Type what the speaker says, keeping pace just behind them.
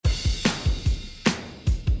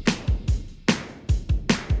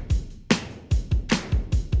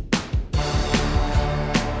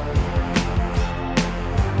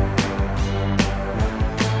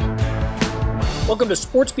Welcome to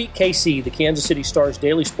Sports Beat KC, the Kansas City Star's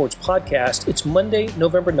daily sports podcast. It's Monday,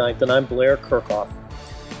 November 9th, and I'm Blair Kirchhoff.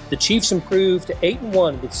 The Chiefs improved to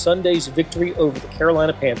 8-1 with Sunday's victory over the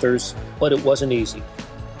Carolina Panthers, but it wasn't easy.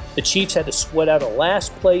 The Chiefs had to sweat out a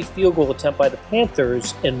last-play field goal attempt by the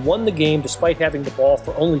Panthers and won the game despite having the ball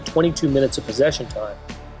for only 22 minutes of possession time.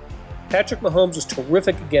 Patrick Mahomes was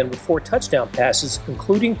terrific again with 4 touchdown passes,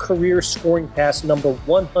 including career scoring pass number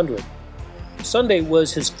 100. Sunday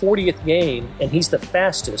was his 40th game, and he's the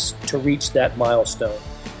fastest to reach that milestone.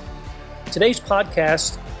 Today's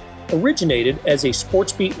podcast originated as a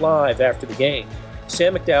Sports Beat Live after the game.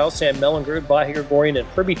 Sam McDowell, Sam Mellinger, Vahe Gregorian, and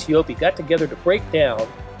Herbie Teope got together to break down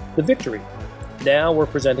the victory. Now we're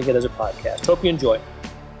presenting it as a podcast. Hope you enjoy.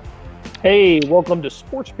 Hey, welcome to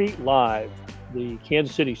Sports Beat Live, the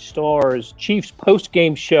Kansas City Star's Chiefs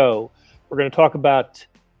post-game show. We're going to talk about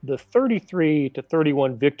the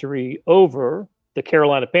 33-31 victory over the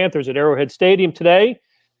Carolina Panthers at Arrowhead Stadium today.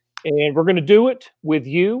 And we're going to do it with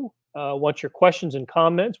you. Want your questions and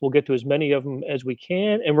comments. We'll get to as many of them as we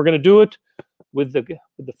can. And we're going to do it with the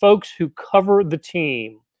folks who cover the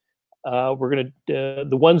team. We're going to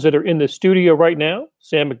the ones that are in the studio right now.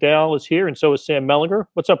 Sam McDowell is here, and so is Sam Mellinger.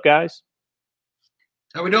 What's up, guys?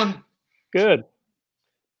 How we doing? Good.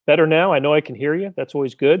 Better now. I know I can hear you. That's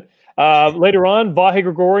always good. Later on, Vahe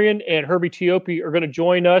Gregorian and Herbie Teope are going to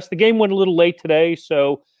join us. The game went a little late today,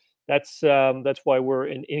 so that's why we're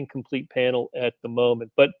an incomplete panel at the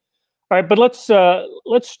moment. But all right, but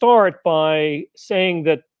let's start by saying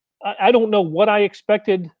that I don't know what I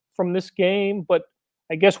expected from this game, but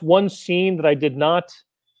I guess one scene that I did not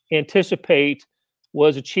anticipate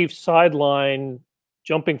was a Chiefs sideline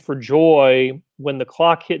jumping for joy when the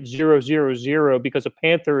clock hit 0-0-0 because a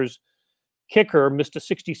Panthers kicker missed a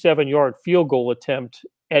 67-yard field goal attempt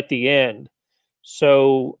at the end.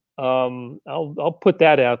 So I'll put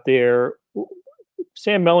that out there.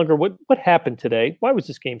 Sam Mellinger, what happened today? Why was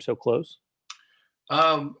this game so close?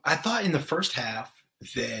 I thought in the first half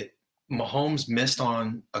that Mahomes missed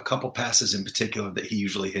on a couple passes in particular that he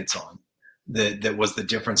usually hits on. That was the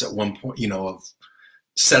difference at one point, of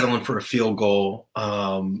settling for a field goal,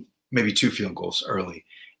 maybe 2 field goals early.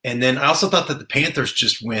 And then I also thought that the Panthers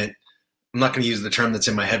just went, I'm not going to use the term that's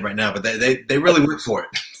in my head right now, but they really went for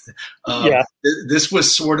it. Yeah. This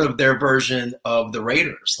was sort of their version of the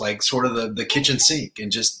Raiders, like sort of the kitchen sink and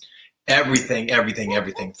just everything.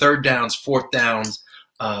 Third downs, fourth downs,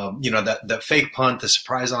 that fake punt, the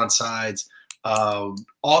surprise onside,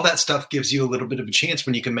 all that stuff gives you a little bit of a chance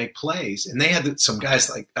when you can make plays. And they had some guys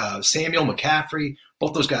like Samuel McCaffrey,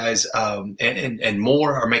 both those guys, and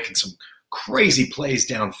more are making some crazy plays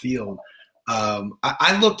downfield.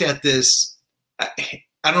 I looked at this.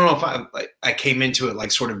 I don't know if I came into it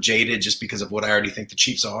like sort of jaded just because of what I already think the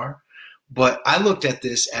Chiefs are, but I looked at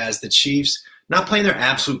this as the Chiefs not playing their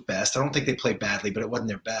absolute best. I don't think they played badly, but it wasn't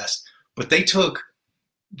their best. But they took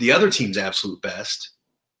the other team's absolute best,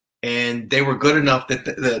 and they were good enough that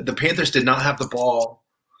the Panthers did not have the ball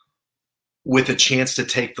with a chance to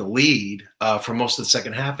take the lead for most of the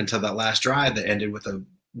second half until that last drive that ended with a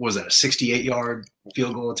 68-yard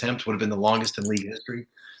field goal attempt, would have been the longest in league history,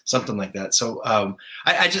 something like that. So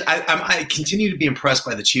I continue to be impressed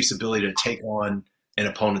by the Chiefs' ability to take on an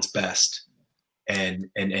opponent's best and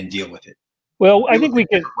deal with it. Well, I think we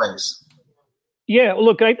can. Yeah,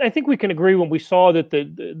 look, I think we can agree when we saw that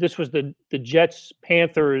this was the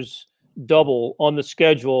Jets-Panthers double on the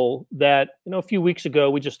schedule that, a few weeks ago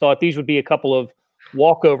we just thought these would be a couple of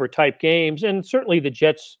walkover type games, and certainly the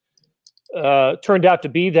Jets turned out to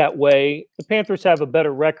be that way. The Panthers have a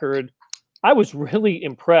better record. I was really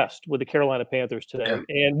impressed with the Carolina Panthers today,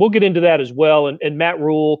 and we'll get into that as well. And Matt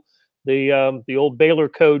Rule, the old Baylor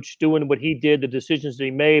coach, doing what he did, the decisions that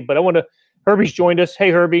he made. But Herbie's joined us.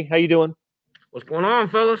 Hey, Herbie, how you doing? What's going on,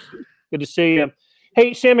 fellas? Good to see you.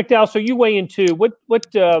 Hey, Sam McDowell, so you weigh in too. What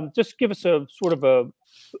just give us a sort of a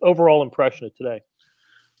overall impression of today.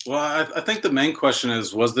 Well, I think the main question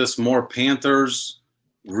is, was this more Panthers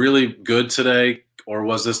really good today, or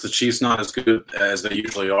was this the Chiefs not as good as they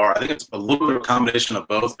usually are? I think it's a little bit of a combination of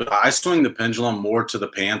both, but I swing the pendulum more to the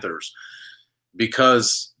Panthers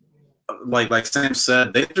because, like Sam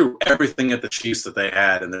said, they threw everything at the Chiefs that they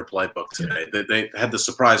had in their playbook today. They had the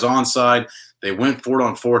surprise onside. They went for it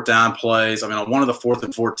on fourth down plays. I mean, on one of the 4th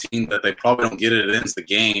and 14 that they probably don't get it ends the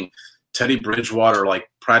game. Teddy Bridgewater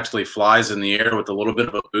practically flies in the air with a little bit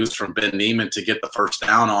of a boost from Ben Neiman to get the first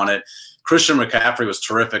down on it. Christian McCaffrey was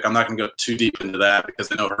terrific. I'm not going to go too deep into that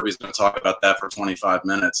because I know Herbie's going to talk about that for 25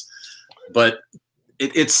 minutes. But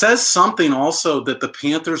it says something also that the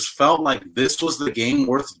Panthers felt like this was the game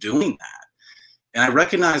worth doing that. And I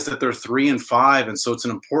recognize that they're 3-5, and so it's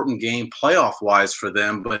an important game playoff-wise for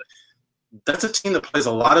them. But that's a team that plays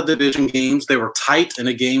a lot of division games. They were tight in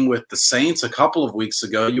a game with the Saints a couple of weeks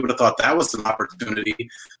ago. You would have thought that was an opportunity.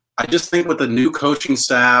 I just think with the new coaching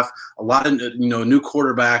staff, a lot of new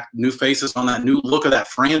quarterback, new faces on that new look of that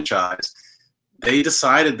franchise, they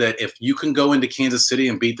decided that if you can go into Kansas City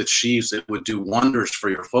and beat the Chiefs, it would do wonders for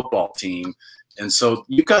your football team. And so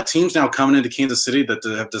you've got teams now coming into Kansas City that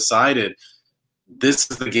have decided this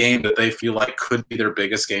is the game that they feel like could be their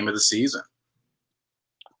biggest game of the season.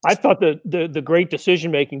 I thought the great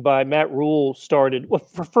decision making by Matt Rule started. Well,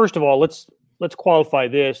 first of all, let's qualify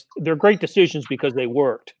this. They're great decisions because they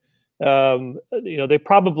worked. He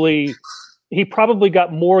probably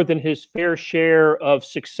got more than his fair share of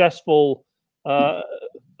successful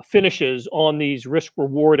finishes on these risk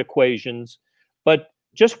reward equations, but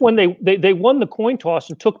just when they won the coin toss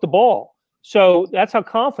and took the ball. So that's how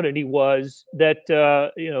confident he was that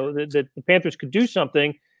that the Panthers could do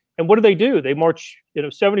something. And what do? They march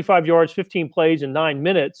 75 yards, 15 plays in 9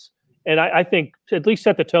 minutes, and I think at least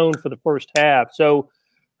set the tone for the first half. So,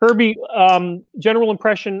 Herbie, general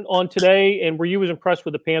impression on today, and were you as impressed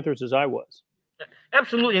with the Panthers as I was?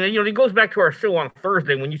 Absolutely. And, it goes back to our show on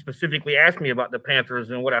Thursday when you specifically asked me about the Panthers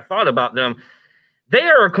and what I thought about them. They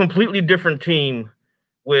are a completely different team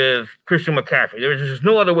with Christian McCaffrey. There's just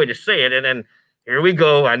no other way to say it. And then here we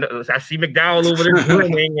go. I see McDowell over there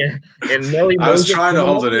grinning, and Nelly. I was trying to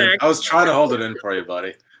hold it in. I was trying to hold it in for you,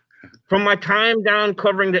 buddy. From my time down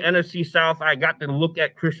covering the NFC South, I got to look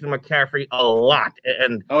at Christian McCaffrey a lot.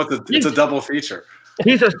 And it's a double feature.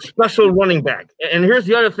 He's a special running back. And here's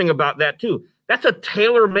the other thing about that, too. That's a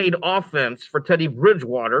tailor-made offense for Teddy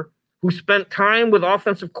Bridgewater, who spent time with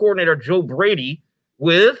offensive coordinator Joe Brady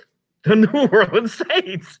with the New Orleans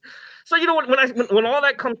Saints. So, when all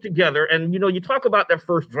that comes together and, you talk about that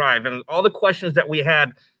first drive and all the questions that we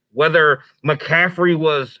had, whether McCaffrey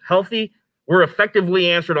was healthy, were effectively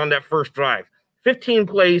answered on that first drive. 15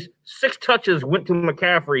 plays, 6 touches went to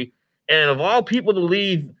McCaffrey. And of all people to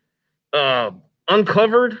leave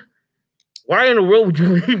uncovered, why in the world would you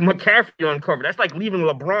leave McCaffrey uncovered? That's like leaving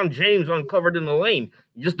LeBron James uncovered in the lane.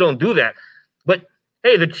 You just don't do that. But,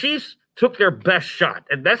 hey, the Chiefs took their best shot.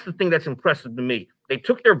 And that's the thing that's impressive to me. They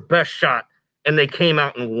took their best shot, and they came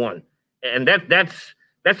out and won. And that's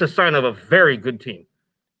a sign of a very good team.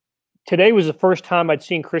 Today was the first time I'd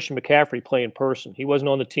seen Christian McCaffrey play in person. He wasn't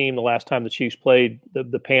on the team the last time the Chiefs played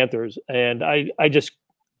the Panthers. And I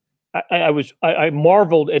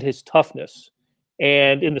marveled at his toughness.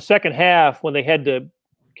 And in the second half, when they had to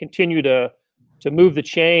continue to move the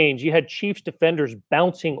chains, you had Chiefs defenders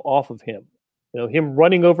bouncing off of him. Him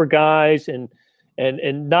running over guys and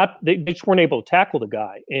not they just weren't able to tackle the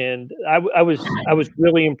guy. And I was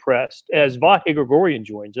really impressed. As Vahe Gregorian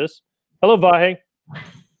joins us. Hello, Vahe.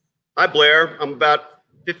 Hi, Blair. I'm about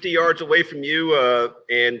 50 yards away from you,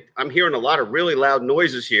 and I'm hearing a lot of really loud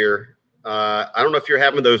noises here. I don't know if you're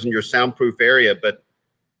having those in your soundproof area, but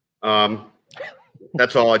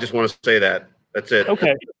that's all. I just want to say that. That's it. Okay.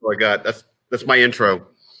 That's all I got. That's my intro.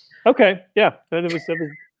 Okay. Yeah, that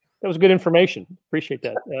was good information. Appreciate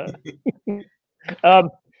that.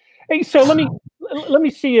 Hey, so let me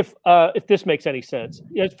see if this makes any sense.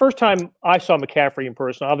 It's the first time I saw McCaffrey in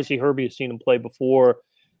person. Obviously, Herbie has seen him play before.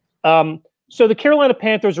 So the Carolina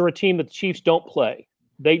Panthers are a team that the Chiefs don't play.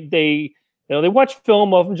 They watch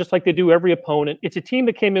film of them just like they do every opponent. It's a team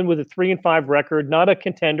that came in with a 3-5 record, not a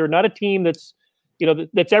contender, not a team that's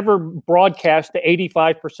ever broadcast to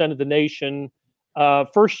 85% of the nation.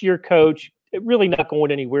 First year coach, really not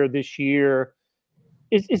going anywhere this year.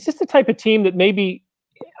 Is this the type of team that maybe,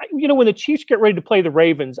 when the Chiefs get ready to play the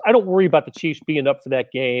Ravens, I don't worry about the Chiefs being up for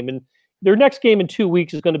that game. And their next game in 2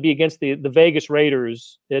 weeks is going to be against the Vegas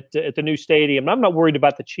Raiders at the new stadium. I'm not worried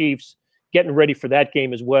about the Chiefs getting ready for that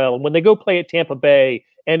game as well. And when they go play at Tampa Bay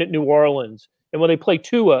and at New Orleans, and when they play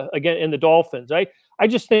Tua again in the Dolphins, I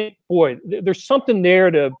just think, boy, there's something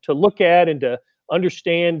there to look at and to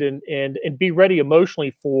understand and be ready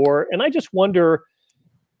emotionally for. And I just wonder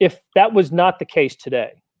if that was not the case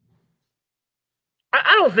today.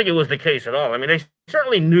 I don't think it was the case at all. I mean, they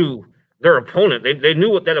certainly knew their opponent. They knew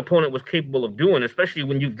what that opponent was capable of doing, especially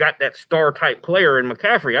when you've got that star-type player in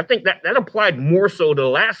McCaffrey. I think that applied more so to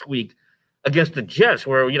last week against the Jets,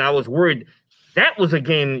 where, I was worried that was a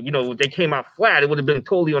game, they came out flat. It would have been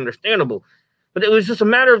totally understandable. But it was just a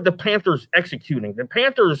matter of the Panthers executing. The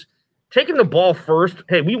Panthers taking the ball first.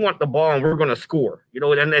 Hey, we want the ball and we're going to score,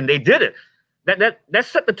 and they did it. That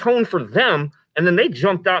set the tone for them. And then they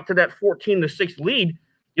jumped out to that 14-6 lead.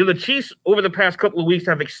 The Chiefs over the past couple of weeks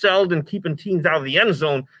have excelled in keeping teams out of the end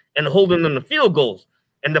zone and holding them to field goals.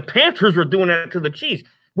 And the Panthers were doing that to the Chiefs,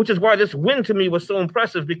 which is why this win to me was so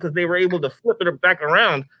impressive, because they were able to flip it back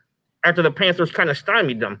around after the Panthers kind of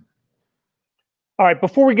stymied them. All right,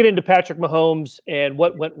 before we get into Patrick Mahomes and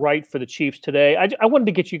what went right for the Chiefs today, I wanted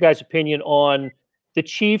to get you guys' opinion on the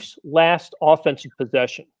Chiefs' last offensive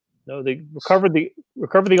possession. They recovered the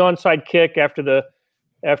onside kick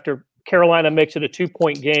after Carolina makes it a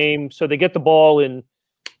 2-point game, so they get the ball in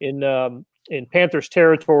Panthers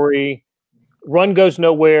territory. Run goes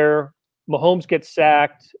nowhere. Mahomes gets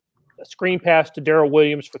sacked. A screen pass to Darrell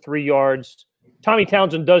Williams for 3 yards. Tommy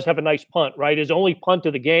Townsend does have a nice punt, right? His only punt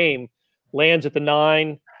of the game lands at the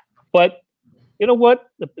 9. But you know what?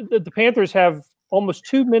 The Panthers have almost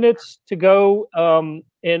 2 minutes to go.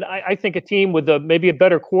 And I think a team with maybe a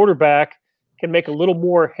better quarterback can make a little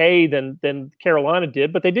more hay than Carolina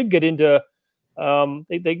did. But they did get into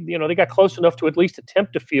they got close enough to at least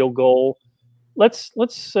attempt a field goal. Let's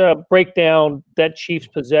break down that Chiefs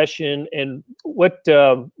possession and what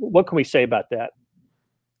can we say about that?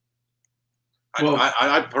 Well,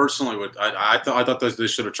 I personally would. I thought they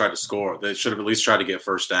should have tried to score. They should have at least tried to get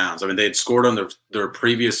first downs. I mean, they had scored on their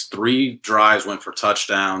previous 3 drives, went for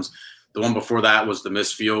touchdowns. The one before that was the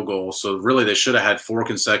missed field goal. So really, they should have had 4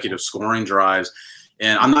 consecutive scoring drives.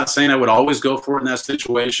 And I'm not saying I would always go for it in that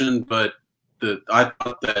situation, but I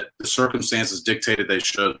thought that the circumstances dictated they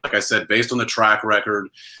should. Like I said, based on the track record,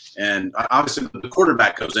 and obviously the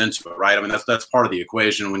quarterback goes into it, right? I mean, that's part of the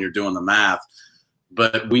equation when you're doing the math.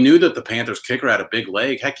 But we knew that the Panthers kicker had a big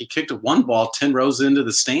leg. Heck, he kicked one ball 10 rows into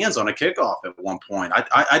the stands on a kickoff at one point.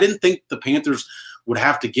 I didn't think the Panthers would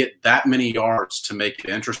have to get that many yards to make it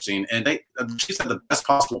interesting. And the Chiefs had the best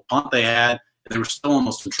possible punt they had, and they were still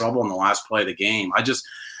almost in trouble in the last play of the game.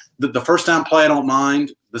 The first down play I don't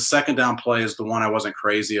mind. The second down play is the one I wasn't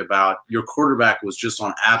crazy about. Your quarterback was just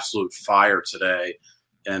on absolute fire today,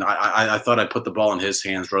 and I thought I'd put the ball in his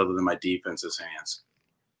hands rather than my defense's hands.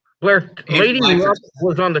 Blair, Lady Luck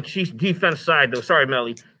was on the Chiefs defense side, though. Sorry,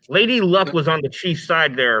 Melly. Lady Luck was on the Chiefs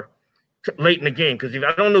side there late in the game, because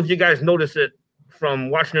I don't know if you guys noticed it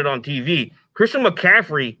from watching it on TV. Christian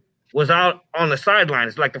McCaffrey was out on the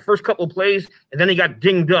sidelines like the first couple of plays, and then he got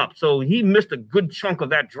dinged up. So he missed a good chunk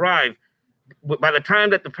of that drive. By the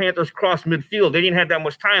time that the Panthers crossed midfield, they didn't have that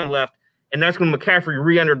much time left, and that's when McCaffrey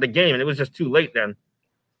re-entered the game, and it was just too late then.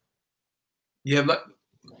 Yeah, but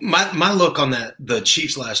my look on the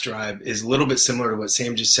Chiefs' last drive is a little bit similar to what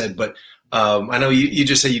Sam just said, but I know you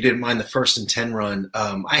just said you didn't mind the 1st and 10 run.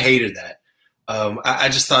 I hated that. I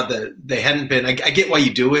just thought that they hadn't been – I get why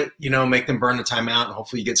you do it, make them burn the timeout and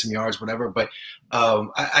hopefully you get some yards, whatever. But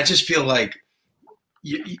I just feel like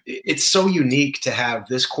it's so unique to have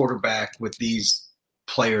this quarterback with these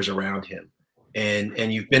players around him.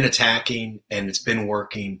 And you've been attacking and it's been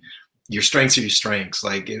working. Your strengths are your strengths.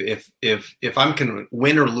 Like if I'm going to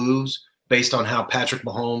win or lose based on how Patrick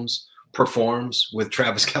Mahomes performs with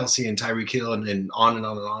Travis Kelce and Tyreek Hill and on and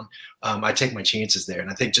on and on, I take my chances there. And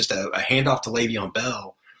I think just a handoff to Le'Veon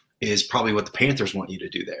Bell is probably what the Panthers want you to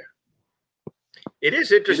do there. It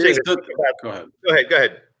is interesting. Go ahead. Go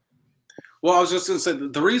ahead. Well, I was just going to say,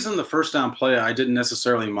 the reason the first down play I didn't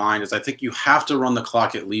necessarily mind is I think you have to run the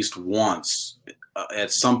clock at least once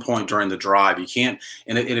at some point during the drive. You can't –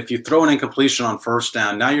 and if you throw an incompletion on first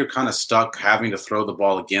down, now you're kind of stuck having to throw the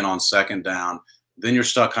ball again on second down. Then you're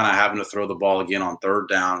stuck kind of having to throw the ball again on third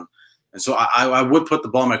down. And so I would put the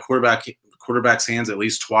ball in my quarterback's hands at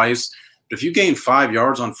least twice. But if you gain 5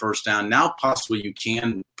 yards on first down, now possibly you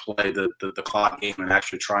can play the clock game and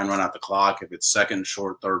actually try and run out the clock if it's second and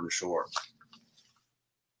short, third and short.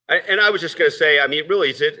 And I was just going to say, I mean, really,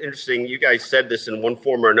 it's interesting. You guys said this in one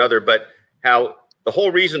form or another, but how the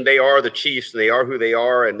whole reason they are the Chiefs and they are who they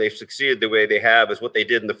are and they've succeeded the way they have is what they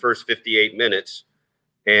did in the first 58 minutes.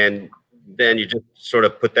 And then you just sort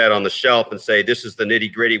of put that on the shelf and say, this is the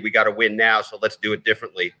nitty gritty. We got to win now, so let's do it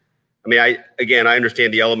differently. I mean, I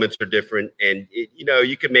understand the elements are different, and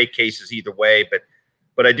you can make cases either way,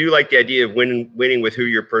 but I do like the idea of winning with who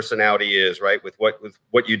your personality is, right? With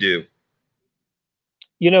what you do.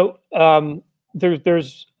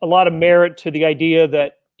 There's a lot of merit to the idea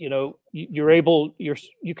that you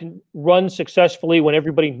can run successfully when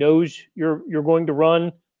everybody knows you're going to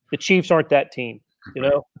run. The Chiefs aren't that team.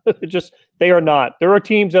 They are not. There are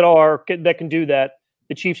teams that can do that.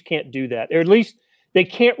 The Chiefs can't do that, or at least they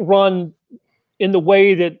can't run in the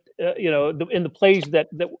way that in the plays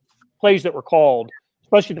that were called,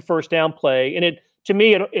 especially the first down play. And to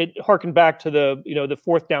me, it harkened back to the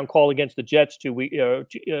fourth down call against the Jets a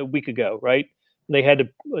week ago, right? They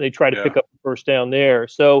tried to pick up the first down there.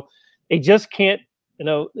 So they just can't,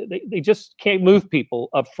 they just can't move people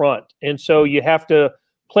up front, and so you have to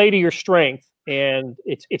play to your strength. and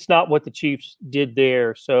it's not what the Chiefs did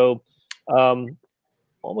there. So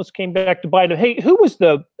almost came back to bite him. Hey, who was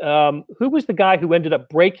the guy who ended up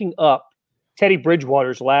breaking up Teddy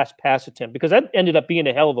Bridgewater's last pass attempt? Because that ended up being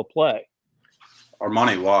a hell of a play.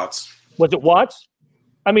 Armani Watts. Was it Watts?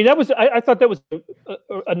 I mean, I thought that was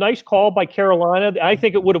a nice call by Carolina. I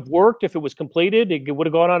think it would have worked if it was completed. It would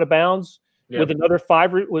have gone out of bounds with another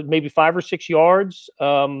maybe 5 or 6 yards.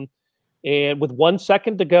 And with 1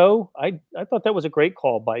 second to go, I thought that was a great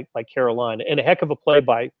call by Carolina, and a heck of a play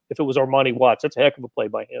if it was Armani Watts. That's a heck of a play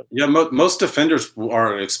by him. Yeah, most defenders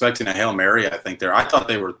are expecting a Hail Mary, I think. I thought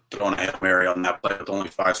they were throwing a Hail Mary on that play with only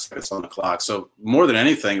 5 seconds on the clock. So more than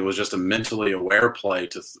anything, it was just a mentally aware play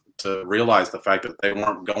to realize the fact that they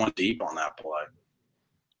weren't going deep on that play.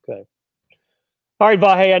 Okay. All right,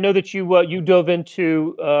 Vahe, I know that you dove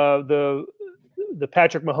into the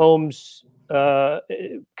Patrick Mahomes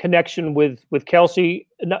connection with Kelsey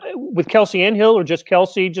and Hill, or just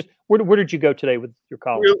Kelsey? Just where did you go today with your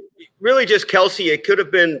column? Really just Kelsey. It could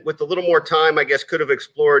have been, with a little more time, I guess, could have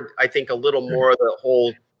explored, I think, a little more of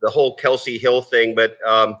the whole Kelsey Hill thing. But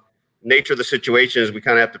nature of the situation is we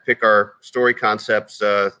kind of have to pick our story concepts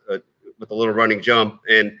with a little running jump.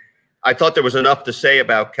 And I thought there was enough to say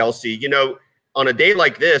about Kelsey. You know, on a day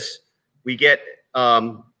like this, we get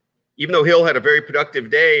even though Hill had a very productive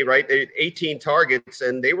day, right? They had 18 targets,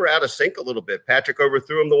 and they were out of sync a little bit. Patrick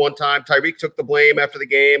overthrew him the one time. Tyreek took the blame after the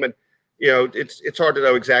game, and it's hard to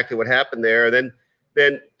know exactly what happened there. Then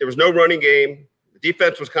there was no running game. The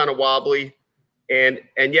defense was kind of wobbly, and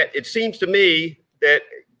yet it seems to me that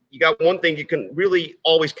you got one thing you can really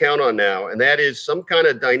always count on now, and that is some kind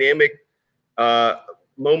of dynamic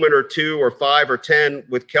moment or 2 or 5 or 10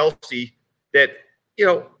 with Kelsey that,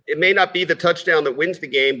 it may not be the touchdown that wins the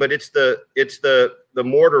game, but it's the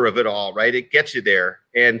mortar of it all, right? It gets you there.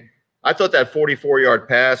 And I thought that 44-yard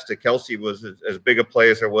pass to Kelsey was as big a play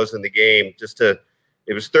as there was in the game.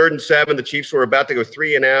 It was 3rd and 7. The Chiefs were about to go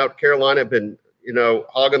 3 and out. Carolina had been,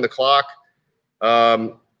 hogging the clock. I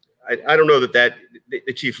don't know that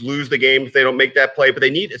the Chiefs lose the game if they don't make that play, but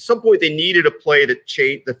at some point they needed a play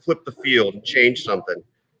that flipped the field and changed something.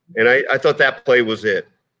 And I thought that play was it.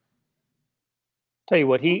 Tell you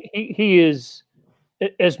what, he is,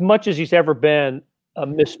 as much as he's ever been, a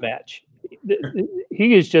mismatch.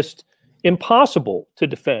 He is just impossible to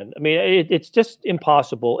defend. I mean, it's just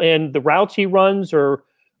impossible. And the routes he runs are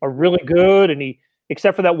really good. And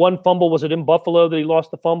except for that one fumble, was it in Buffalo that he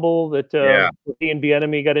lost the fumble? That he and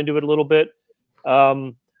Bieniemy got into it a little bit.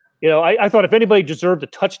 I thought if anybody deserved a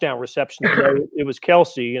touchdown reception today, it was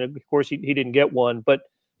Kelsey. And of course, he didn't get one, but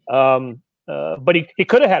he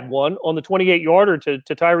could have had one on the 28-yarder to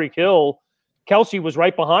Tyreek Hill. Kelsey was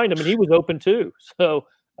right behind him, and he was open too. So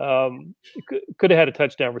could have had a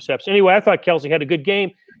touchdown reception. Anyway, I thought Kelsey had a good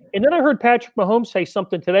game. And then I heard Patrick Mahomes say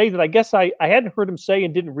something today that I guess I hadn't heard him say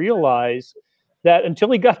and didn't realize, that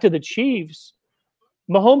until he got to the Chiefs,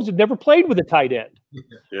 Mahomes had never played with a tight end.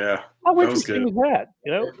 Yeah. How interesting was that?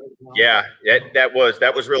 Yeah, that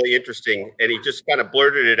was really interesting. And he just kind of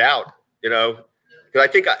blurted it out, Because I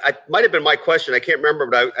think I might have been my question. I can't remember,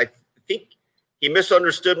 but I think he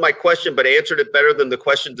misunderstood my question, but answered it better than the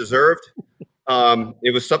question deserved.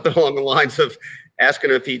 It was something along the lines of asking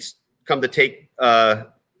if he'd come to take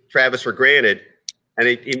Travis for granted. And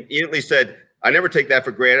he immediately said, I never take that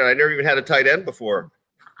for granted. I never even had a tight end before.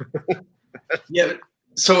 Yeah.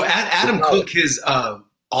 So Adam Cook, his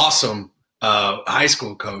awesome high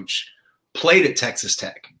school coach, played at Texas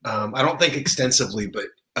Tech. I don't think extensively, but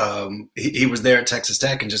he was there at Texas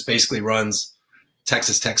Tech and just basically runs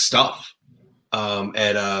Texas Tech stuff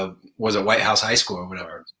at was it White House High School or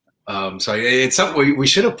whatever. So it's something we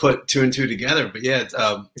should have put 2 and 2 together. But yeah,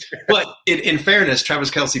 but in fairness,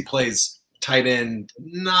 Travis Kelce plays tight end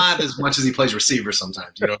not as much as he plays receiver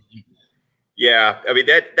sometimes. Yeah, I mean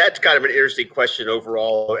that's kind of an interesting question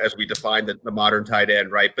overall as we define the modern tight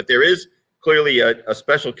end, right? But there is clearly a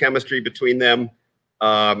special chemistry between them,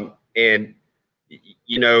 and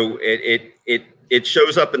it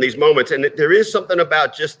shows up in these moments. And there is something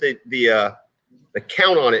about just the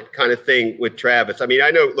count on it kind of thing with Travis. I mean, I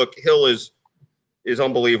know, look, Hill is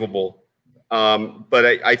unbelievable, but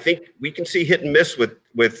I think we can see hit and miss with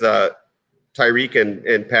Tyreek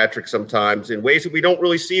and Patrick sometimes in ways that we don't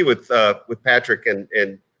really see with Patrick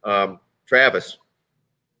and Travis.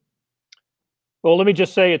 Well, let me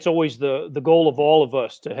just say it's always the goal of all of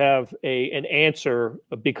us to have an answer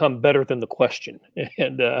become better than the question,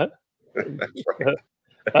 and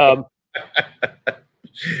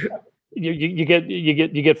you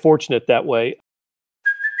get fortunate that way.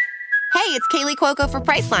 Hey, it's Kaylee Cuoco for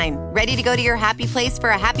Priceline. Ready to go to your happy place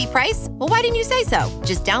for a happy price? Well, why didn't you say so?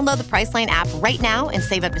 Just download the Priceline app right now and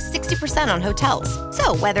save up to 60% on hotels.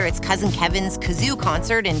 So whether it's Cousin Kevin's Kazoo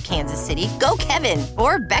Concert in Kansas City, go Kevin,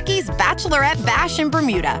 or Becky's Bachelorette Bash in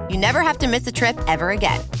Bermuda, you never have to miss a trip ever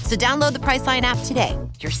again. So download the Priceline app today.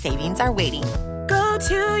 Your savings are waiting. Go to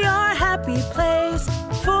your happy place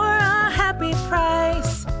for a happy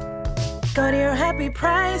price. Go to your happy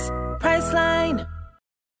price, Priceline.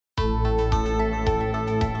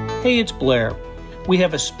 Hey, it's Blair. We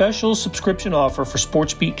have a special subscription offer for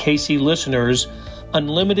SportsBeat KC listeners,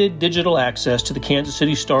 unlimited digital access to the Kansas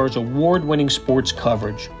City Star's award-winning sports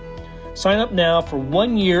coverage. Sign up now for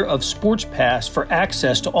 1 year of Sports Pass for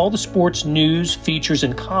access to all the sports news, features,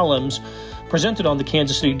 and columns presented on the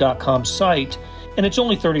kansascity.com site, and it's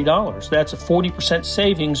only $30. That's a 40%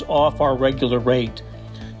 savings off our regular rate.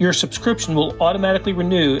 Your subscription will automatically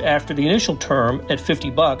renew after the initial term at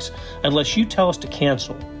 $50 unless you tell us to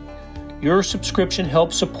cancel. Your subscription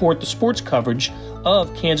helps support the sports coverage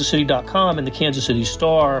of kansascity.com and the Kansas City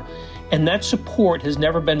Star, and that support has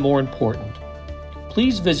never been more important.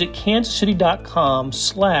 Please visit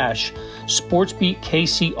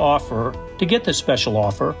kansascity.com/SportsBeatKC offer to get this special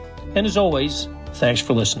offer. And as always, thanks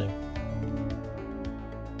for listening.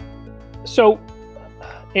 So,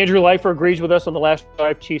 Andrew Leifer agrees with us on the last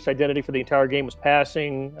drive. Chiefs' identity for the entire game was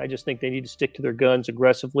passing. I just think they need to stick to their guns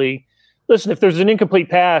aggressively. Listen, if there's an incomplete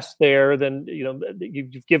pass there, then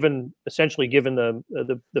you've essentially given the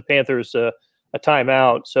Panthers a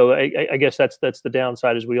timeout. So I guess that's the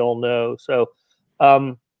downside, as we all know. So,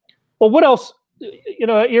 well, what else?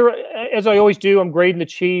 As I always do, I'm grading the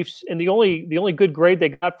Chiefs, and the only good grade they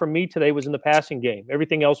got from me today was in the passing game.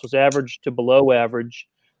 Everything else was average to below average.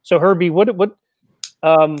 So, Herbie,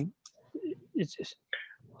 how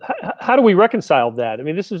do we reconcile that? I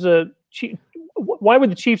mean, this is why would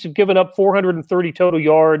the Chiefs have given up 430 total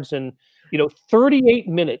yards and 38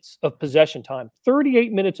 minutes of possession time?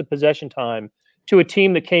 38 minutes of possession time to a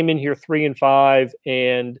team that came in here 3-5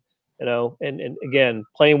 and again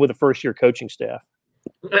playing with a first-year coaching staff.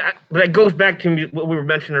 But that goes back to what we were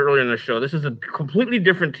mentioning earlier in the show. This is a completely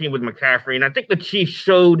different team with McCaffrey, and I think the Chiefs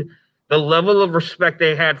showed the level of respect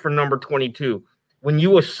they had for number 22. When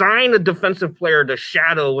you assign a defensive player to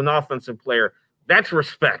shadow an offensive player, that's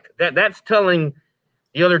respect. That's telling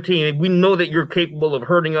the other team, we know that you're capable of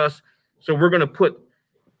hurting us, so we're going to put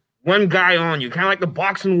one guy on you, kind of like the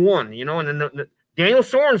boxing one, and then Daniel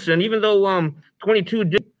Sorensen, even though 22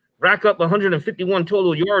 did rack up 151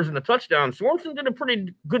 total yards and a touchdown, Sorensen did a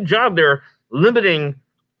pretty good job there limiting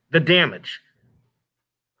the damage.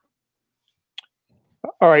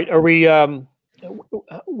 All right, are we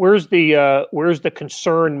where's the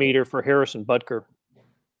concern meter for Harrison Butker?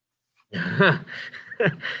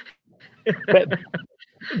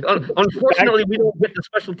 Unfortunately, we don't get the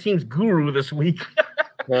special teams guru this week.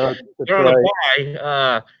 No, They're on a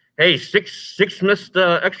bye. Hey, six missed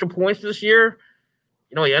extra points this year.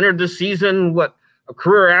 He entered this season a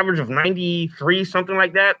career average of 93, something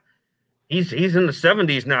like that. He's in the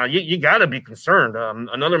 70s now. You got to be concerned.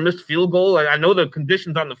 Another missed field goal. I know the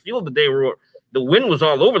conditions on the field today the wind was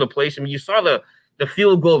all over the place. I mean, you saw the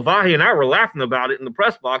field goal. Vahi and I were laughing about it in the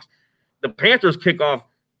press box. The Panthers kickoff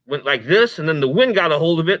went like this, and then the wind got a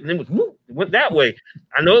hold of it, and then it went that way.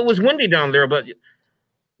 I know it was windy down there, but,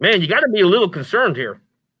 man, you got to be a little concerned here.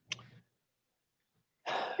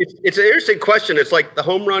 It's an interesting question. It's like the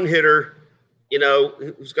home run hitter,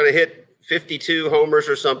 who's going to hit 52 homers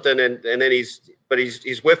or something, and then he's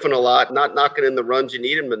whiffing a lot, not knocking in the runs you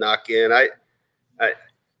need him to knock in.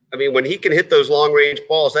 I mean, when he can hit those long range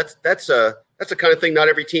balls, that's the kind of thing not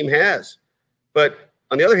every team has. But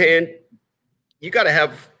on the other hand, you got to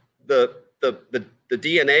have the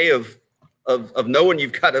DNA of knowing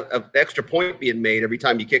you've got an extra point being made every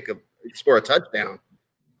time you score a touchdown.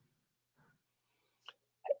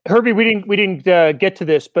 Herbie, we didn't get to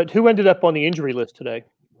this, but who ended up on the injury list today?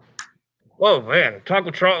 Oh man, Taco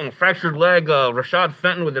Charlton, fractured leg. Rashad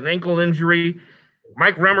Fenton with an ankle injury.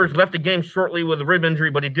 Mike Remmers left the game shortly with a rib injury,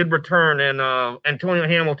 but he did return. And Antonio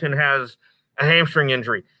Hamilton has a hamstring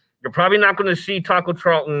injury. You're probably not going to see Taco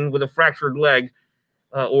Charlton with a fractured leg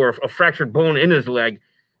or a fractured bone in his leg.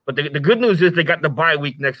 But the good news is they got the bye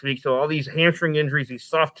week next week. So all these hamstring injuries, these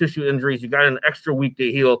soft tissue injuries, you got an extra week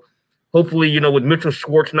to heal. Hopefully, with Mitchell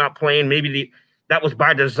Schwartz not playing, maybe that was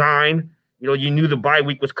by design. You knew the bye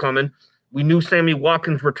week was coming. We knew Sammy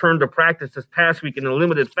Watkins returned to practice this past week in a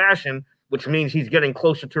limited fashion, which means he's getting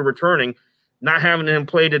closer to returning. Not having him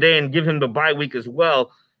play today and give him the bye week as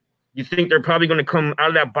well, you think they're probably going to come out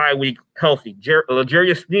of that bye week healthy.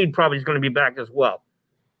 L'Jarius Sneed probably is going to be back as well.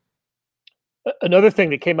 Another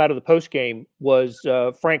thing that came out of the post game was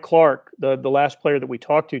Frank Clark, the last player that we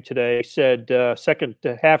talked to today, said second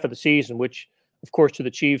half of the season, which of course to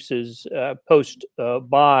the Chiefs is post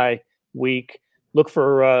bye week. Look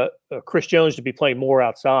for Chris Jones to be playing more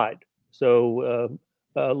outside, so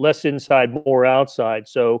less inside, more outside.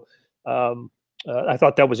 So I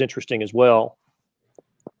thought that was interesting as well.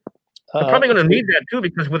 They're probably going to need that too,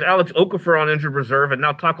 because with Alex Okafor on injured reserve and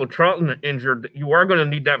now Taco Charlton injured, you are going to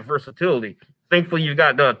need that versatility. Thankfully, you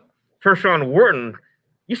got Tershawn Wharton.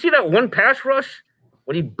 You see that one pass rush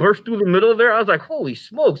when he burst through the middle there? I was like, holy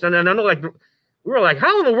smokes. And then I know, like, we were like,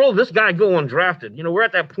 how in the world did this guy go undrafted? You know, we're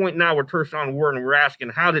at that point now where Tershawn Wharton, we're asking,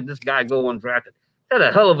 how did this guy go undrafted? He had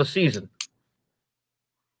a hell of a season.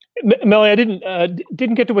 Melly, I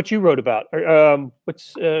didn't get to what you wrote about.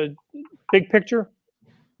 What's big picture?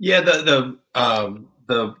 Yeah,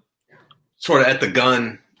 the sort of at the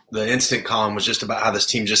gun, the instant column was just about how this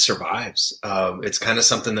team just survives. It's kind of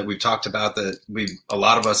something that we've talked about, that a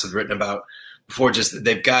lot of us have written about before. Just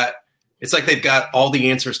it's like they've got all the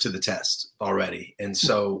answers to the test already. And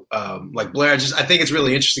so, like Blair, I think it's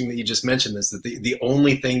really interesting that you just mentioned this, that the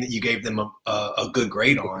only thing that you gave them a good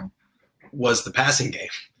grade on was the passing game,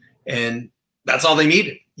 and that's all they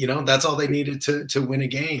needed. You know, that's all they needed to win a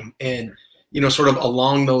game. And you know, sort of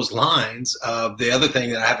along those lines, the other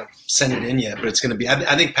thing that I haven't sent it in yet, but it's going to be,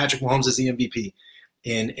 I think Patrick Mahomes is the MVP.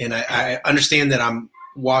 And I understand that I'm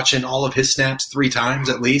watching all of his snaps 3 times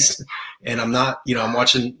at least. And I'm not, you know, I'm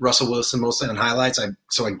watching Russell Wilson mostly on highlights.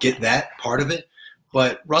 So I get that part of it.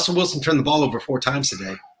 But Russell Wilson turned the ball over 4 times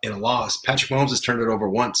today in a loss. Patrick Mahomes has turned it over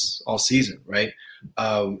once all season, right?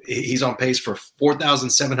 He's on pace for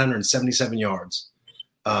 4,777 yards.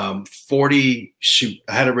 40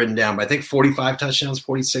 I had it written down, but I think 45 touchdowns,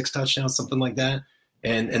 46 touchdowns, something like that.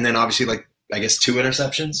 And then obviously, like, I guess 2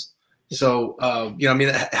 interceptions. So, you know, I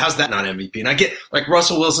mean, how's that not MVP? And I get, like,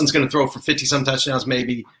 Russell Wilson's going to throw for 50 some touchdowns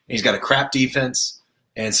maybe, and he's got a crap defense.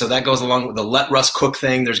 And so that goes along with the let Russ cook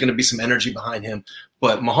thing. There's going to be some energy behind him,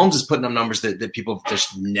 but Mahomes is putting up numbers that people have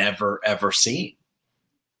just never, ever seen.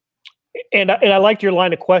 And I liked your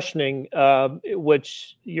line of questioning,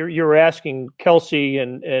 which you're asking Kelsey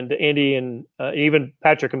and Andy and even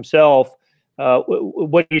Patrick himself,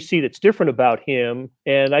 what do you see that's different about him?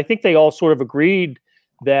 And I think they all sort of agreed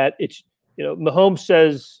that it's, you know, Mahomes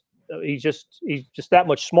says he's just that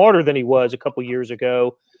much smarter than he was a couple years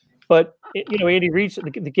ago. But you know, Andy Reid's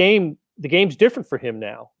the game's different for him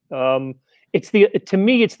now. To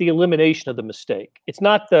me, it's the elimination of the mistake. It's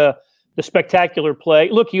not the spectacular play.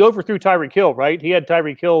 Look, he overthrew Tyreek Hill, right? He had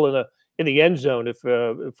Tyreek Hill in the end zone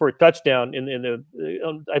for a touchdown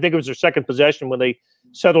I think it was their second possession when they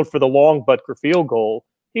settled for the long Butker field goal.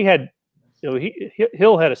 He had, you know,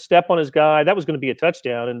 Hill had a step on his guy. That was going to be a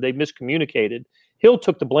touchdown, and they miscommunicated. Hill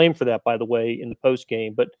took the blame for that, by the way, in the post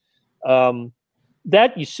game. But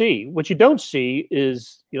that you see. What you don't see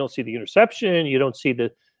is you don't see the interception. You don't see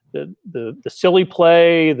the silly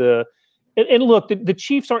play. And look, the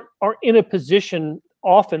Chiefs aren't in a position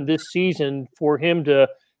often this season for him to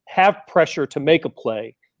have pressure to make a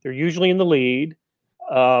play. They're usually in the lead.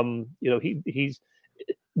 You know, he's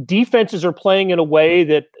defenses are playing in a way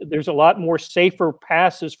that there's a lot more safer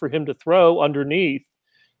passes for him to throw underneath.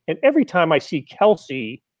 And every time I see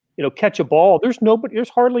Kelsey, you know, catch a ball, there's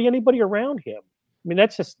hardly anybody around him. I mean,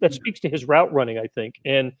 that speaks to his route running, I think.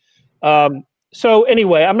 And so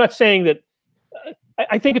anyway, I'm not saying that.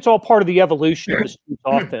 I think it's all part of the evolution of this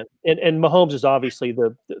offense, and Mahomes is obviously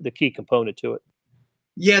the key component to it.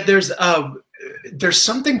 Yeah, there's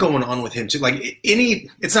something going on with him too. Like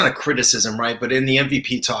it's not a criticism, right? But in the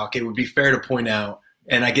MVP talk, it would be fair to point out,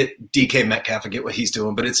 and I get DK Metcalf, I get what he's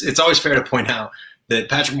doing, but it's always fair to point out that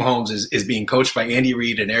Patrick Mahomes is being coached by Andy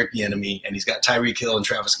Reid and Eric Bieniemy, and he's got Tyreek Hill and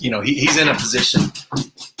Travis. You know, he's in a position,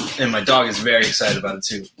 and my dog is very excited about it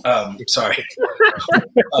too. Sorry.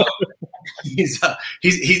 He's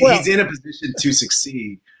in a position to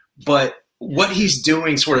succeed, but what he's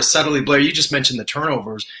doing sort of subtly, Blair, you just mentioned the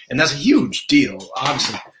turnovers, and that's a huge deal,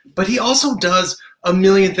 obviously. But he also does a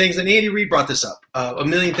million things, and Andy Reid brought this up, a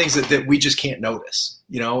million things that we just can't notice,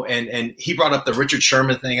 you know. And he brought up the Richard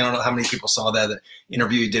Sherman thing. I don't know how many people saw that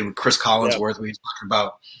interview he did with Chris Collinsworth, where he was talking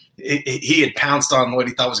about he had pounced on what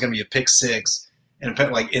he thought was going to be a pick six, and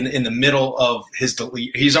like in the middle of his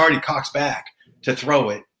delete, he's already cocked back to throw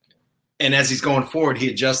it. And as he's going forward, he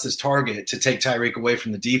adjusts his target to take Tyreek away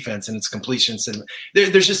from the defense and its completions. And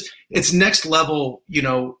there's just – it's next level. You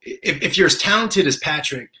know, if you're as talented as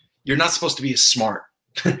Patrick, you're not supposed to be as smart.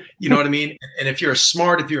 You know what I mean? And if you're as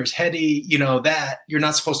smart, if you're as heady, you know, that you're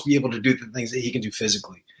not supposed to be able to do the things that he can do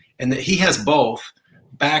physically. And that he has both,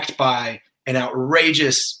 backed by an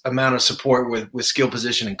outrageous amount of support with skill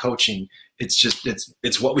position and coaching. It's just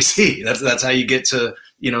it's what we see. That's how you get to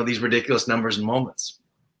these ridiculous numbers and moments.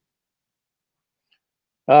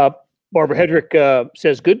 Barbara Hedrick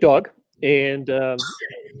says good dog, and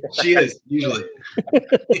she is usually.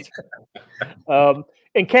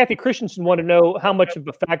 And Kathy Christensen wanted to know how much of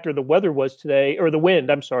a factor the weather was today, or the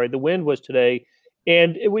wind. I'm sorry, the wind was today,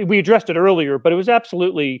 and we addressed it earlier, but it was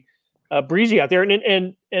absolutely breezy out there.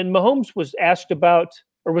 And Mahomes was asked about,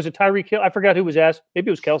 or was it Tyreek Hill? I forgot who was asked. Maybe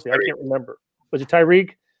it was Kelsey. I can't remember. Was it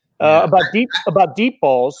Tyreek? About deep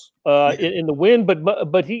balls in the wind,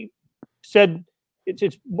 but he said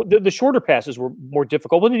it's the shorter passes were more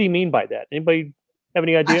difficult. What did he mean by that? Anybody have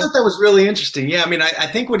any idea? I thought that was really interesting. Yeah, I mean, I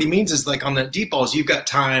think what he means is like on the deep balls, you've got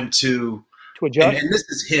time to adjust. And this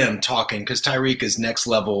is him talking because Tyreek is next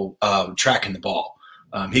level tracking the ball.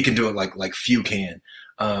 He can do it like few can.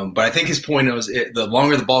 But I think his point was the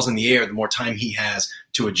longer the ball's in the air, the more time he has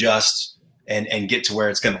to adjust and get to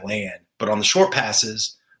where it's going to land. But on the short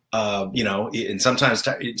passes, and sometimes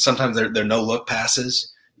they're no look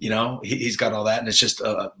passes. He's got all that, and it's just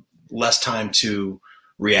less time to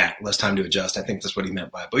react, less time to adjust. I think that's what he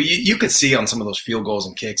meant by it. But you could see on some of those field goals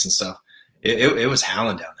and kicks and stuff, it was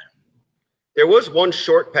howling down there. There was one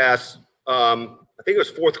short pass, I think it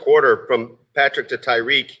was fourth quarter, from Patrick to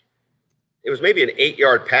Tyreek. It was maybe an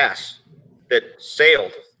 8-yard pass that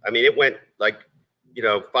sailed. I mean, it went 5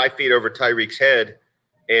 feet over Tyreek's head.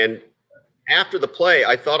 And after the play,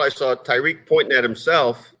 I thought I saw Tyreek pointing at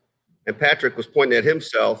himself and Patrick was pointing at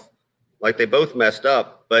himself, like they both messed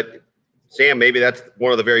up. But Sam, maybe that's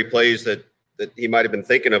one of the very plays that he might have been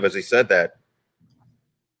thinking of as he said that.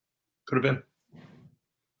 Could have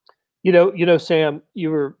been. Sam,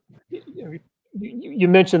 you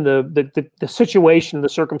mentioned the situation, the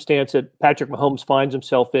circumstance that Patrick Mahomes finds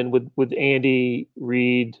himself in with Andy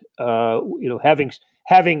Reid, having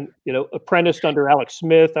apprenticed under Alex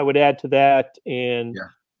Smith. I would add to that, and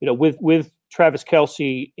with Travis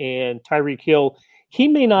Kelce and Tyreek Hill, he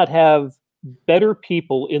may not have better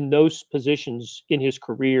people in those positions in his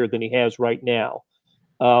career than he has right now.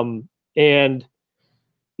 And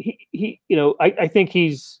I think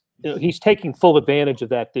he's taking full advantage of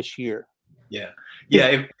that this year. Yeah.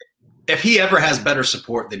 If he ever has better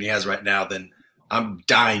support than he has right now, then I'm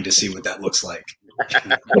dying to see what that looks like.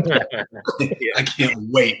 I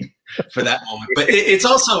can't wait for that moment. But it's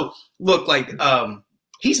also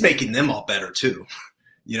he's making them all better too.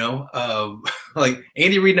 Like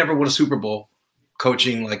Andy Reid never won a Super Bowl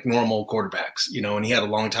coaching like normal quarterbacks, and he had a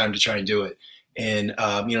long time to try and do it. And,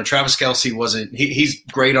 Travis Kelce wasn't – he's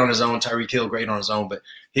great on his own. Tyreek Hill, great on his own. But,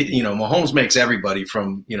 Mahomes makes everybody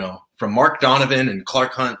from Mark Donovan and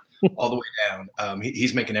Clark Hunt all the way down.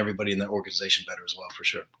 He's making everybody in that organization better as well, for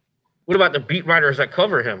sure. What about the beat writers that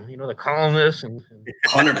cover him? The columnists and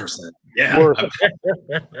 100%. Yeah.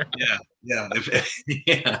 Yeah.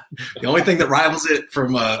 The only thing that rivals it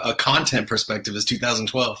from a content perspective is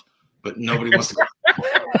 2012. But nobody wants to go.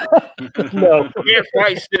 No. You can't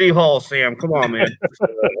fight City Hall, Sam. Come on, man.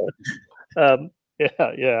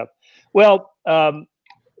 Yeah. Well,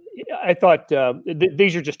 I thought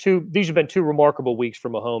these have been two remarkable weeks for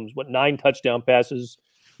Mahomes. 9 touchdown passes,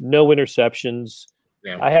 no interceptions.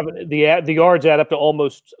 Yeah. I haven't the yards add up to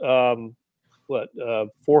almost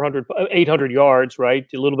 800 yards, right?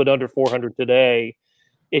 A little bit under 400 today.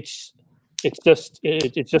 It's just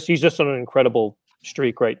he's just on an incredible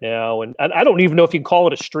streak right now, and I don't even know if you can call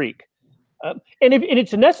it a streak. And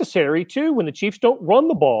it's necessary too when the Chiefs don't run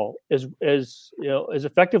the ball as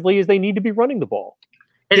effectively as they need to be running the ball.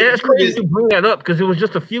 And that's crazy to bring that up because it was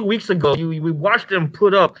just a few weeks ago. We watched them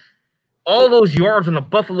put up all those yards on the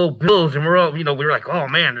Buffalo Bills, and we were like, oh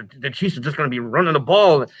man, the Chiefs are just going to be running the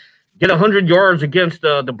ball, get 100 yards against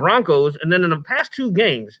the Broncos, and then in the past 2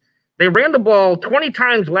 games, they ran the ball 20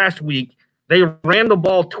 times last week. They ran the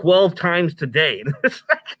ball 12 times today. It's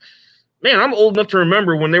like, man, I'm old enough to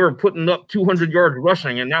remember when they were putting up 200 yards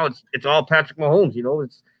rushing, and now it's all Patrick Mahomes.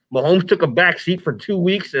 It's Mahomes took a back seat for 2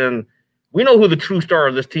 weeks, and we know who the true star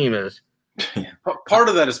of this team is. Part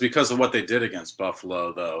of that is because of what they did against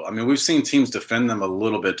Buffalo, though. I mean, we've seen teams defend them a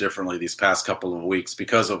little bit differently these past couple of weeks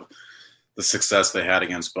because of the success they had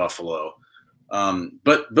against Buffalo.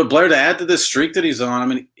 But Blair, to add to this streak that he's on, I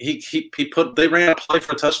mean, they ran a play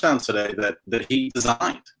for a touchdown today that he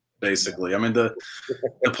designed, basically. I mean, the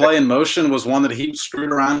play in motion was one that he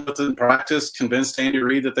screwed around with in practice, convinced Andy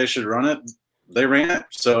Reid that they should run it. They ran it.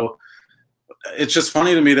 So it's just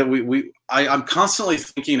funny to me that I'm constantly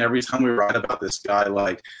thinking every time we write about this guy,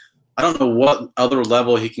 like, I don't know what other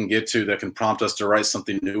level he can get to that can prompt us to write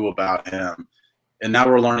something new about him. And now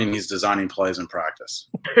we're learning he's designing plays in practice.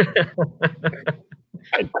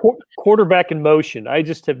 Quarterback in motion. I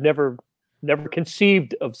just have never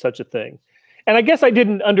conceived of such a thing. And I guess I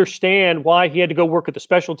didn't understand why he had to go work at the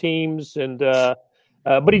special teams,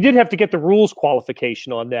 but he did have to get the rules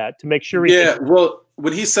qualification on that to make sure. Well,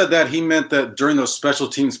 when he said that, he meant that during those special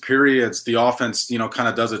teams periods, the offense, kind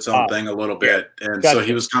of does its own thing a little bit, and so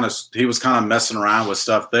he was kind of messing around with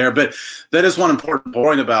stuff there. But that is one important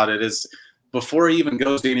point about it is before he even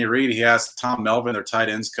goes to Andy Reid, he asked Tom Melvin, their tight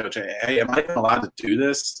ends coach, "Hey, am I even allowed to do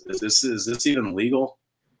this? Is this even legal?"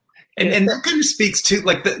 And that kind of speaks to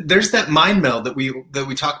there's that mind meld that we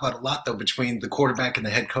talk about a lot though between the quarterback and the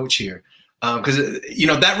head coach here, because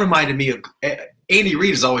that reminded me of Andy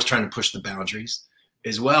Reid is always trying to push the boundaries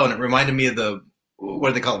as well, and it reminded me of the what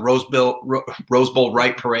do they call it, Rose Bowl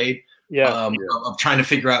right parade, of trying to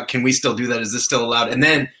figure out, can we still do that? Is this still allowed? And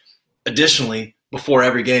then additionally, before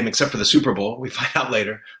every game except for the Super Bowl, we find out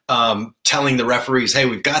later, telling the referees, "Hey,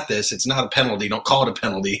 we've got this. It's not a penalty. Don't call it a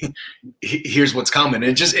penalty. Here's what's coming."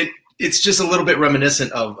 And it's just a little bit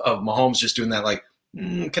reminiscent of Mahomes just doing that. Like,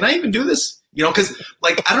 can I even do this? Because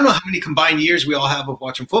I don't know how many combined years we all have of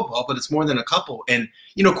watching football, but it's more than a couple. And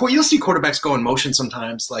you'll see quarterbacks go in motion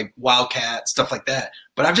sometimes, like wildcat stuff like that.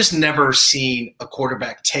 But I've just never seen a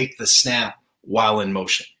quarterback take the snap while in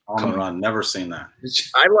motion. On the run, never seen that.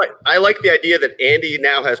 I like the idea that Andy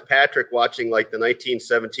now has Patrick watching the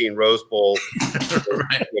 1917 Rose Bowl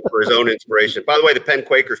right, for his own inspiration. By the way, the Penn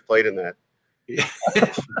Quakers played in that.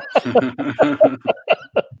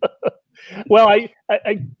 Well,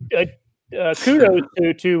 kudos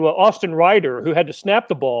to Austin Ryder, who had to snap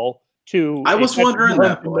the ball to. I was wondering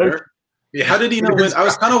that, Blair. Yeah. How did he know when? I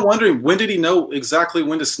was kind of wondering, when did he know exactly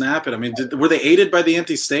when to snap it? I mean, were they aided by the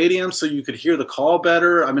empty stadium so you could hear the call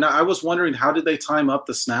better? I mean, I was wondering, how did they time up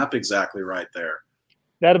the snap exactly right there?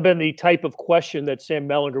 That'd have been the type of question that Sam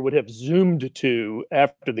Mellinger would have zoomed to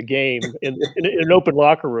after the game in an open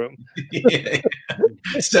locker room.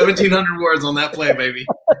 1,700 words on that play, baby.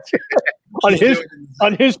 on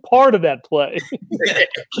his part of that play.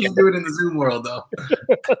 Can't do it in the Zoom world, though.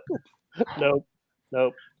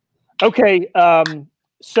 Nope. Okay,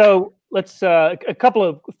 so let's a couple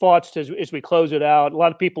of thoughts as we close it out. A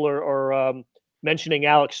lot of people are mentioning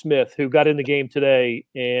Alex Smith, who got in the game today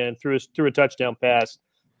and threw a touchdown pass.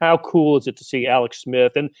 How cool is it to see Alex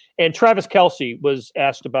Smith? And Travis Kelce was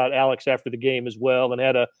asked about Alex after the game as well, and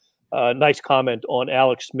had a nice comment on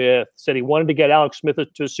Alex Smith. Said he wanted to get Alex Smith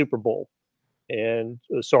to a Super Bowl, and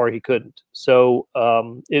sorry he couldn't. So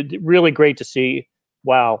it really great to see.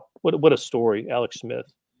 Wow, what a story, Alex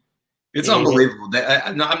Smith. It's unbelievable.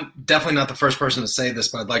 I'm definitely not the first person to say this,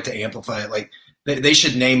 but I'd like to amplify it. They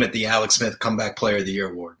should name it the Alex Smith Comeback Player of the Year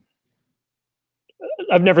award.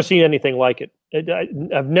 I've never seen anything like it.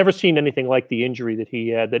 I've never seen anything like the injury that he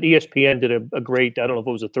had. That ESPN did a great, I don't know if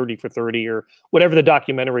it was a 30 for 30 or whatever the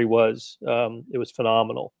documentary was. It was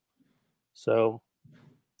phenomenal. So,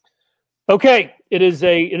 okay, it is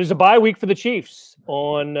a bye week for the Chiefs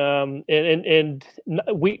on and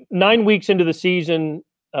 9 weeks into the season.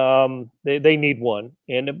 They need one,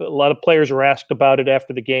 and a lot of players are asked about it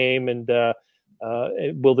after the game. And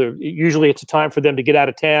usually it's a time for them to get out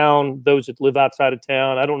of town. Those that live outside of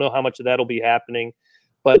town, I don't know how much of that'll be happening,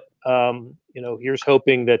 but here's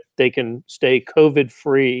hoping that they can stay COVID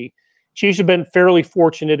free. Chiefs have been fairly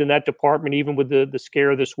fortunate in that department, even with the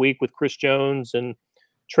scare this week with Chris Jones and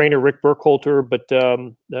trainer Rick Burkhalter. But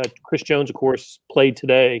Chris Jones, of course, played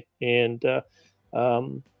today, and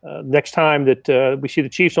next time that we see the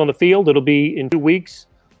Chiefs on the field, it'll be in 2 weeks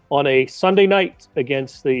on a Sunday night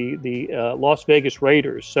against the Las Vegas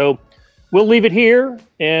Raiders. So we'll leave it here,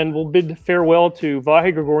 and we'll bid farewell to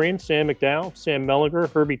Vahe Gregorian, Sam McDowell, Sam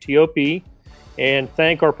Mellinger, Herbie Tiopi, and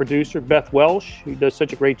thank our producer, Beth Welsh, who does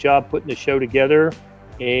such a great job putting the show together.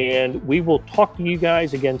 And we will talk to you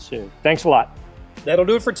guys again soon. Thanks a lot. That'll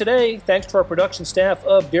do it for today. Thanks to our production staff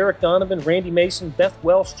of Derek Donovan, Randy Mason, Beth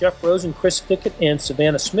Welsh, Jeff Rosen, Chris Fickett, and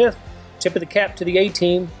Savannah Smith. Tip of the cap to the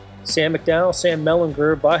A-team, Sam McDowell, Sam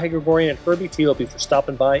Mellinger, Vahe Gregorian, and Herbie Tiopi for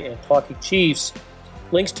stopping by and talking Chiefs.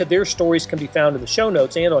 Links to their stories can be found in the show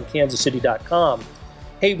notes and on kansascity.com.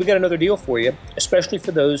 Hey, we got another deal for you, especially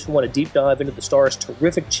for those who want to deep dive into the Stars'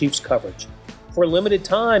 terrific Chiefs coverage. For a limited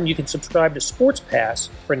time, you can subscribe to Sports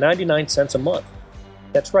Pass for 99 cents a month.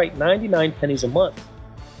 That's right, 99 pennies a month.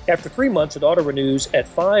 After 3 months, it auto-renews at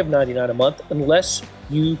 $5.99 a month unless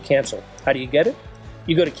you cancel. How do you get it?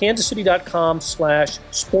 You go to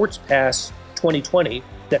kansascity.com/sportspass2020.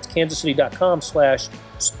 That's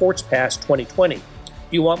kansascity.com/sportspass2020. Do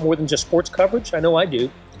you want more than just sports coverage? I know I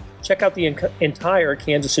do. Check out the entire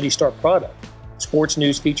Kansas City Star product. Sports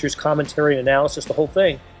news, features, commentary, and analysis, the whole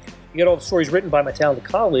thing. You get all the stories written by my talented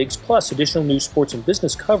colleagues, plus additional news, sports, and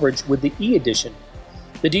business coverage with the e-edition.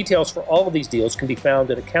 The details for all of these deals can be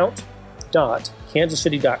found at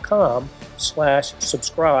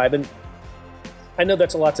account.kansascity.com/subscribe. And I know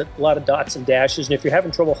that's a lot of dots and dashes, and if you're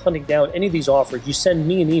having trouble hunting down any of these offers, you send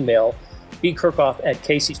me an email,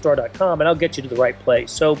 bkirkhoff@kcstar.com, and I'll get you to the right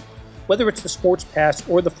place. So whether it's the Sports Pass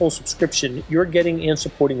or the full subscription, you're getting and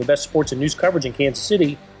supporting the best sports and news coverage in Kansas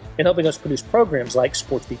City and helping us produce programs like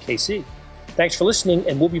Sports BKC. Thanks for listening,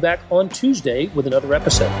 and we'll be back on Tuesday with another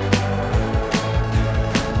episode.